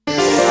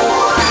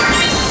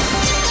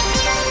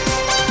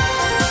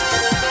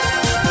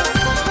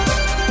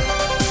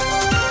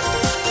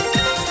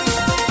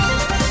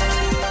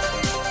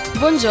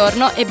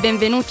Buongiorno e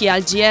benvenuti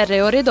al GR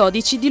ore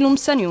 12 di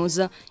Lumsa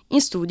News.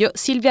 In studio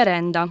Silvia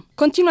Renda.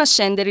 Continua a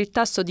scendere il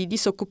tasso di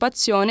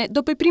disoccupazione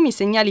dopo i primi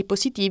segnali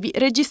positivi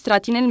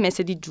registrati nel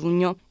mese di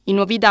giugno. I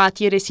nuovi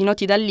dati resi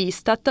noti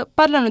dall'Istat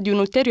parlano di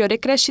un'ulteriore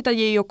crescita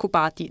degli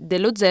occupati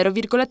dello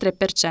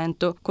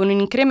 0,3%, con un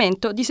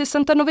incremento di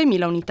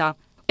 69.000 unità.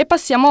 E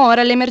passiamo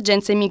ora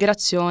all'emergenza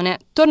immigrazione.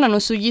 Tornano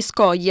sugli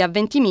scogli a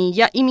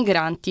Ventimiglia i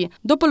migranti.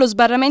 Dopo lo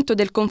sbarramento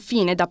del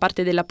confine da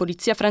parte della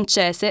polizia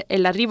francese e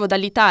l'arrivo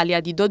dall'Italia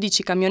di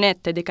 12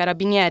 camionette dei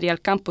carabinieri al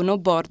campo No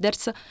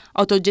Borders,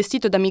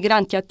 autogestito da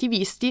migranti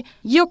attivisti,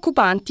 gli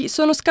occupanti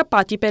sono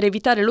scappati per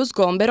evitare lo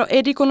sgombero e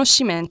il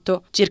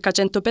riconoscimento. Circa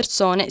 100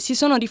 persone si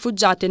sono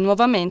rifugiate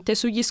nuovamente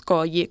sugli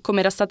scogli, come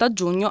era stato a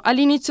giugno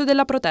all'inizio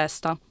della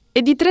protesta.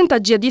 E di 30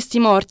 jihadisti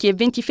morti e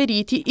 20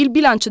 feriti il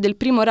bilancio del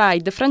primo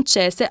raid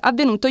francese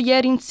avvenuto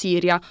ieri in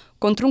Siria,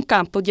 contro un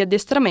campo di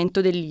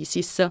addestramento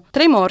dell'ISIS.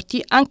 Tra i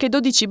morti anche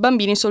 12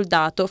 bambini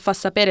soldato, fa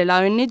sapere la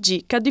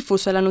ONG che ha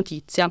diffuso la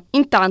notizia.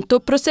 Intanto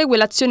prosegue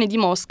l'azione di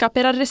Mosca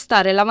per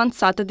arrestare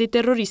l'avanzata dei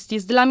terroristi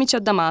islamici a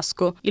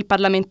Damasco. Il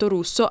Parlamento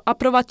russo ha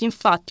approvato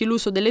infatti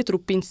l'uso delle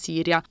truppe in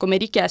Siria, come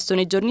richiesto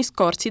nei giorni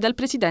scorsi dal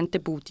presidente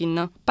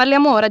Putin.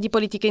 Parliamo ora di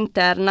politica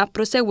interna.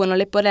 Proseguono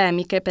le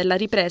polemiche per la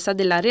ripresa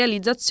della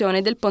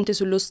realizzazione del ponte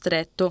sullo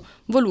Stretto,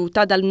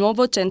 voluta dal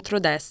nuovo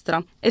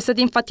centrodestra. È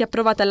stata infatti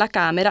approvata alla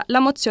Camera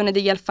la mozione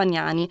degli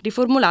Alfagnani,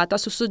 riformulata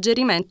su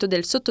suggerimento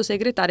del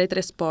sottosegretario ai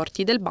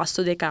trasporti del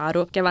Basso De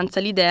Caro, che avanza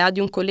l'idea di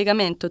un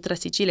collegamento tra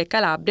Sicilia e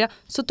Calabria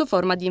sotto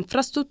forma di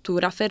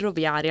infrastruttura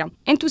ferroviaria.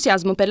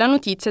 Entusiasmo per la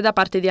notizia da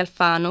parte di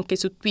Alfano, che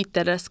su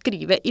Twitter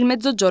scrive «Il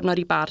mezzogiorno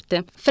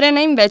riparte». Frena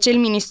invece il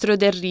ministro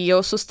Del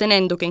Rio,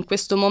 sostenendo che in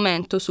questo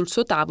momento sul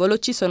suo tavolo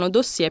ci sono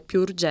dossier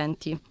più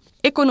urgenti.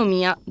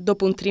 Economia.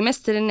 Dopo un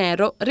trimestre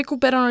nero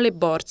recuperano le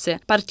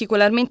borse.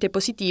 Particolarmente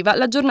positiva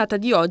la giornata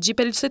di oggi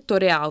per il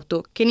settore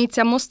auto, che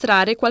inizia a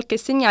mostrare qualche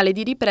segnale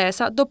di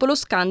ripresa dopo lo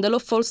scandalo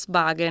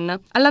Volkswagen.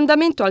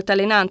 All'andamento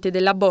altalenante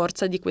della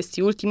borsa di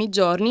questi ultimi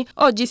giorni,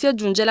 oggi si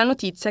aggiunge la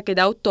notizia che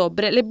da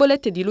ottobre le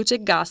bollette di luce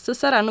e gas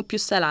saranno più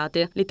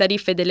salate. Le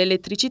tariffe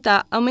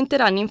dell'elettricità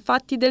aumenteranno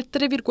infatti del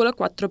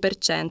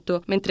 3,4%,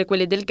 mentre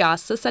quelle del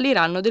gas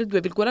saliranno del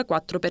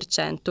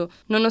 2,4%,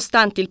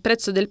 nonostante il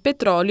prezzo del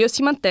petrolio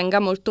si mantenga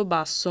molto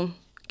basso.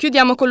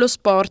 Chiudiamo con lo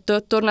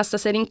sport. Torna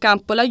stasera in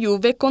campo la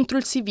Juve contro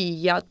il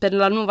Siviglia per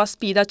la nuova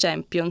sfida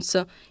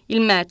Champions.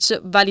 Il match,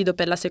 valido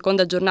per la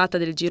seconda giornata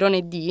del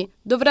girone D,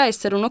 dovrà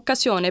essere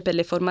un'occasione per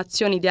le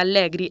formazioni di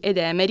Allegri ed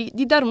Emery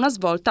di dare una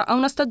svolta a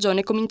una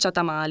stagione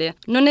cominciata male.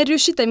 Non è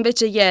riuscita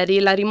invece ieri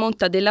la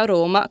rimonta della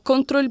Roma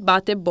contro il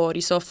Bate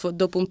Borisov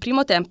dopo un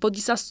primo tempo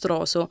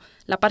disastroso.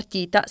 La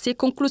partita si è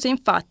conclusa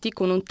infatti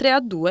con un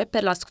 3-2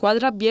 per la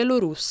squadra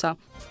bielorussa.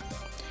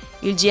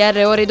 Il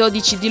GR ore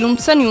 12 di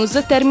Lumsa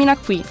News termina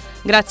qui.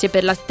 Grazie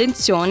per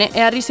l'attenzione e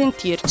a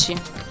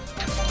risentirci.